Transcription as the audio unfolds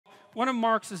one of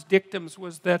Marx's dictums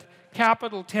was that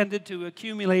capital tended to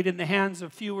accumulate in the hands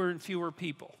of fewer and fewer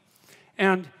people.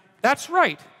 And that's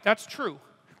right, that's true.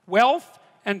 Wealth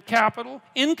and capital,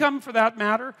 income for that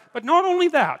matter, but not only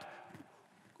that.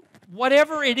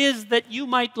 Whatever it is that you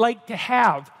might like to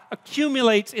have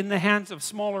accumulates in the hands of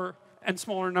smaller and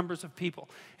smaller numbers of people.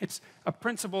 It's a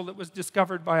principle that was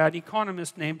discovered by an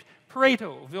economist named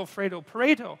Pareto, Vilfredo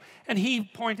Pareto. And he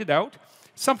pointed out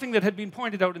something that had been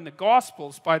pointed out in the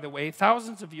Gospels, by the way,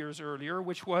 thousands of years earlier,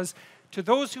 which was, to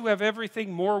those who have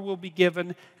everything, more will be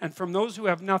given, and from those who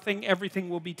have nothing, everything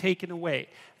will be taken away.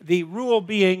 The rule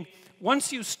being,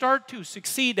 once you start to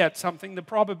succeed at something, the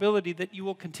probability that you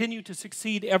will continue to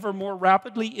succeed ever more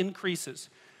rapidly increases.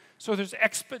 So there's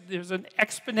an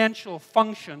exponential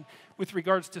function with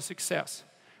regards to success.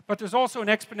 But there's also an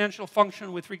exponential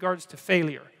function with regards to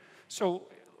failure. So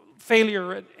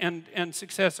failure and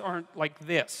success aren't like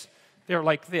this. They're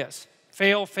like this.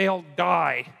 Fail, fail,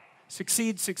 die.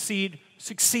 Succeed, succeed,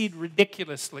 succeed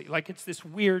ridiculously. Like it's this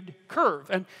weird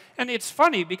curve. And it's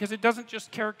funny because it doesn't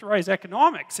just characterize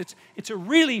economics. It's a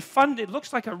really it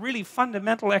looks like a really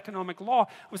fundamental economic law.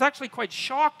 I was actually quite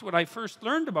shocked when I first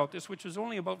learned about this, which was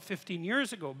only about 15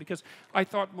 years ago, because I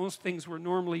thought most things were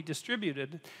normally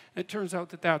distributed. It turns out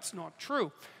that that's not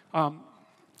true.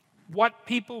 What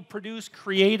people produce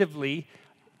creatively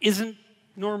isn't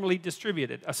normally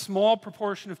distributed. A small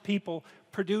proportion of people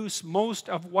produce most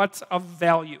of what's of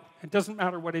value. It doesn't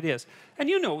matter what it is. And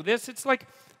you know this, it's like,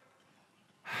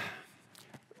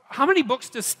 how many books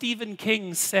does Stephen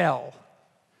King sell?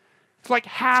 It's like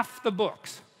half the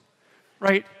books,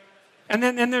 right? And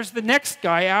then there's the next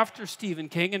guy after Stephen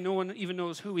King, and no one even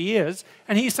knows who he is,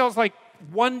 and he sells like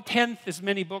 1/10 as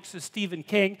many books as Stephen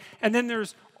King, and then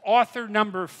there's author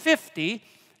number 50,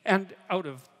 and out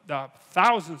of the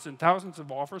thousands and thousands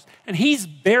of offers, and he's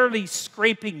barely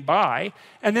scraping by,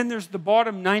 and then there's the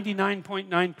bottom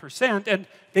 99.9%, and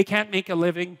they can't make a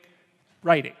living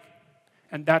writing.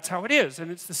 And that's how it is,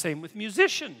 and it's the same with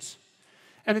musicians.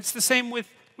 And it's the same with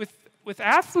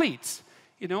athletes.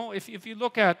 You know, if you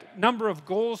look at number of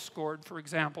goals scored, for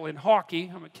example, in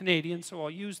hockey, I'm a Canadian, so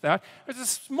I'll use that, there's a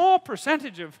small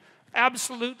percentage of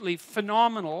absolutely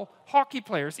phenomenal hockey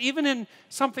players, even in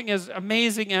something as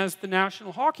amazing as the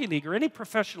National Hockey League or any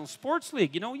professional sports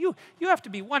league. You know, you have to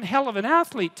be one hell of an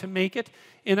athlete to make it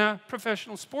in a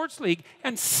professional sports league,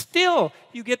 and still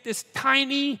you get this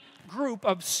tiny group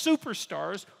of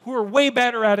superstars who are way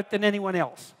better at it than anyone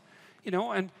else. You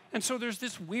know, and so there's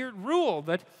this weird rule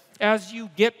that as you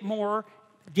get more,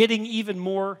 getting even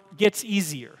more gets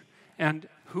easier. And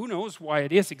who knows why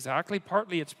it is exactly?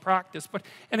 Partly it's practice,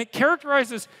 and it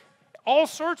characterizes all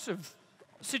sorts of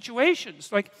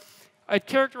situations. Like, it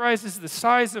characterizes the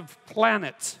size of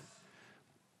planets.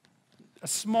 A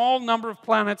small number of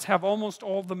planets have almost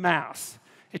all the mass.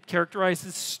 It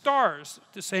characterizes stars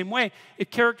the same way. It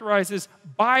characterizes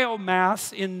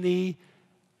biomass in the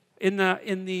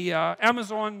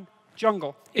Amazon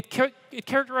jungle. It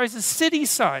characterizes city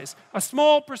size. A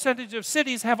small percentage of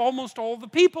cities have almost all the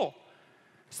people.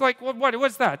 It's like,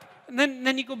 what's that? And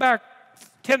then you go back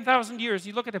 10,000 years,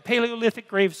 you look at a Paleolithic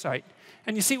gravesite,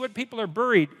 and you see what people are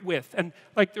buried with. And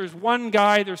like there's one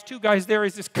guy, there's two guys there,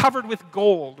 he's just covered with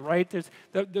gold, right?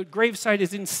 The gravesite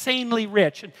is insanely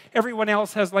rich, and everyone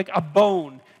else has like a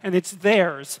bone, and it's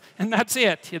theirs, and that's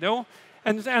it, you know?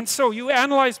 And so you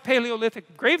analyze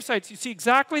Paleolithic gravesites, you see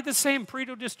exactly the same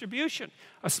Pareto distribution.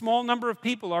 A small number of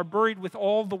people are buried with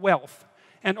all the wealth,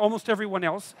 and almost everyone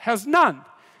else has none.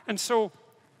 And so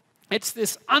it's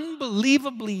this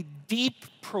unbelievably deep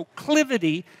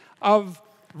proclivity of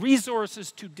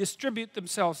resources to distribute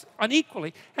themselves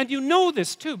unequally. And you know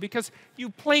this too, because you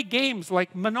play games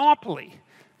like Monopoly,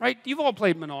 right? You've all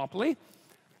played Monopoly.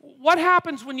 What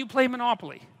happens when you play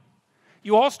Monopoly?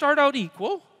 You all start out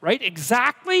equal, right?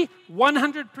 Exactly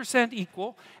 100%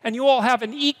 equal, and you all have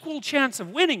an equal chance of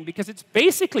winning because it's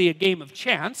basically a game of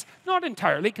chance. Not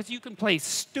entirely, because you can play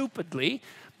stupidly,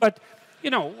 but you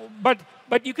know,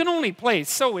 but you can only play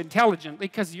so intelligently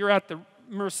because you're at the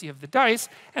mercy of the dice.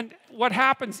 And what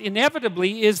happens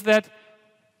inevitably is that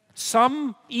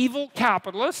some evil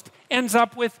capitalist ends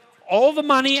up with all the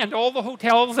money and all the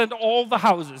hotels and all the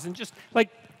houses and just like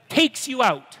takes you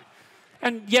out.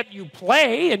 And yet you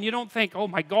play and you don't think, oh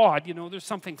my God, you know, there's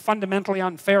something fundamentally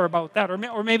unfair about that.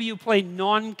 Or maybe you play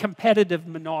non-competitive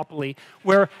Monopoly,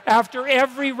 where after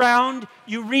every round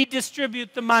you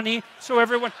redistribute the money so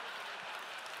everyone...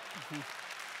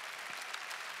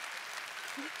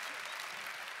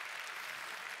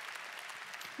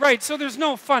 Right, so there's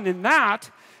no fun in that.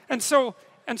 And so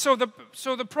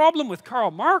the problem with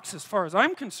Karl Marx, as far as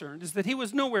I'm concerned, is that he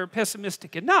was nowhere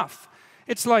pessimistic enough.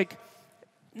 It's like,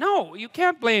 no, you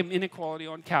can't blame inequality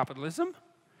on capitalism.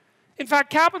 In fact,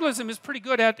 capitalism is pretty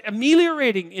good at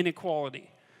ameliorating inequality.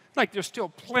 Like, there's still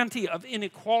plenty of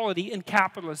inequality in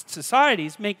capitalist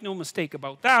societies, make no mistake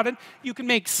about that. And you can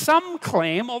make some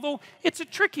claim, although it's a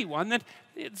tricky one, that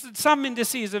some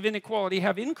indices of inequality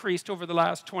have increased over the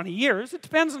last 20 years. It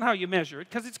depends on how you measure it,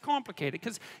 because it's complicated.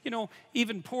 Because, you know,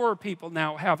 even poorer people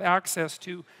now have access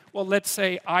to, well, let's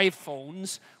say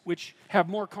iPhones, which have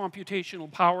more computational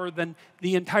power than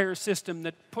the entire system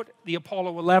that put the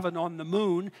Apollo 11 on the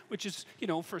moon, which is, you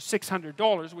know, for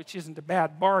 $600, which isn't a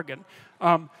bad bargain.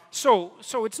 So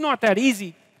it's not that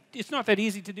easy. It's not that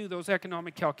easy to do those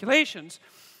economic calculations.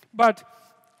 But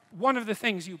one of the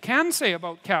things you can say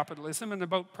about capitalism and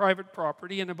about private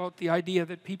property and about the idea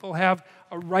that people have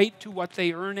a right to what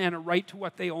they earn and a right to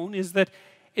what they own is that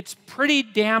it's pretty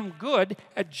damn good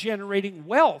at generating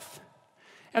wealth.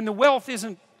 And the wealth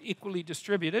isn't equally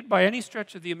distributed by any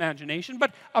stretch of the imagination,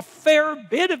 but a fair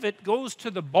bit of it goes to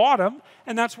the bottom,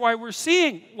 and that's why we're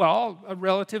seeing, well, a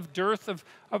relative dearth of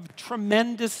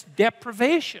tremendous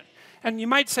deprivation. And you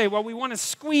might say, well, we want to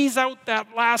squeeze out that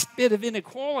last bit of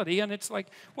inequality, and it's like,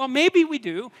 well, maybe we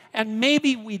do, and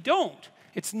maybe we don't.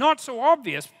 It's not so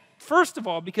obvious. First of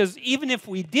all, because even if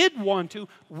we did want to,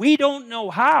 we don't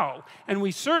know how. And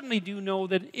we certainly do know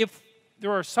that if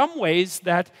there are some ways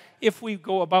that if we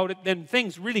go about it, then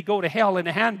things really go to hell in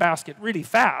a handbasket really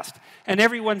fast. And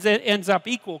everyone ends up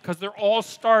equal because they're all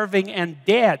starving and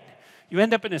dead. You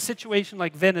end up in a situation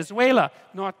like Venezuela.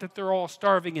 Not that they're all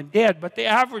starving and dead, but the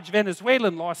average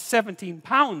Venezuelan lost 17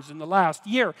 pounds in the last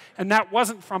year. And that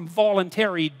wasn't from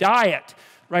voluntary diet,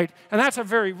 right? And that's a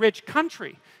very rich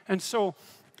country. And so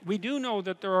we do know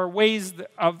that there are ways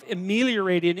of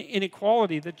ameliorating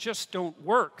inequality that just don't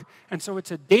work. And so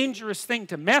it's a dangerous thing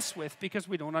to mess with because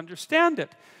we don't understand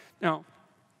it. Now,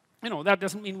 you know, that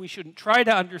doesn't mean we shouldn't try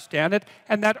to understand it,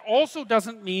 and that also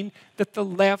doesn't mean that the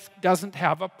left doesn't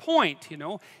have a point, you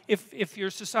know. If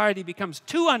your society becomes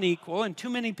too unequal and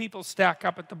too many people stack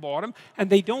up at the bottom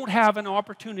and they don't have an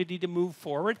opportunity to move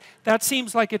forward, that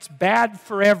seems like it's bad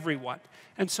for everyone.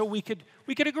 And so we could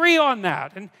agree on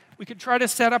that, and we could try to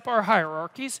set up our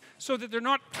hierarchies so that they're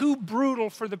not too brutal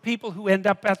for the people who end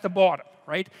up at the bottom,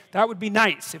 right? That would be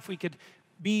nice if we could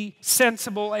be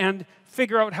sensible and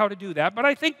figure out how to do that. But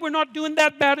I think we're not doing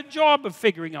that bad a job of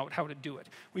figuring out how to do it.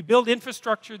 We build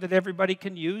infrastructure that everybody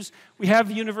can use. We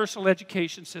have universal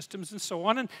education systems and so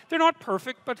on, and they're not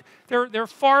perfect, but they're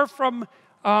far from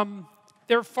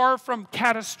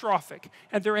catastrophic,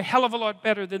 and they're a hell of a lot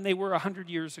better than they were 100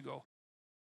 years ago.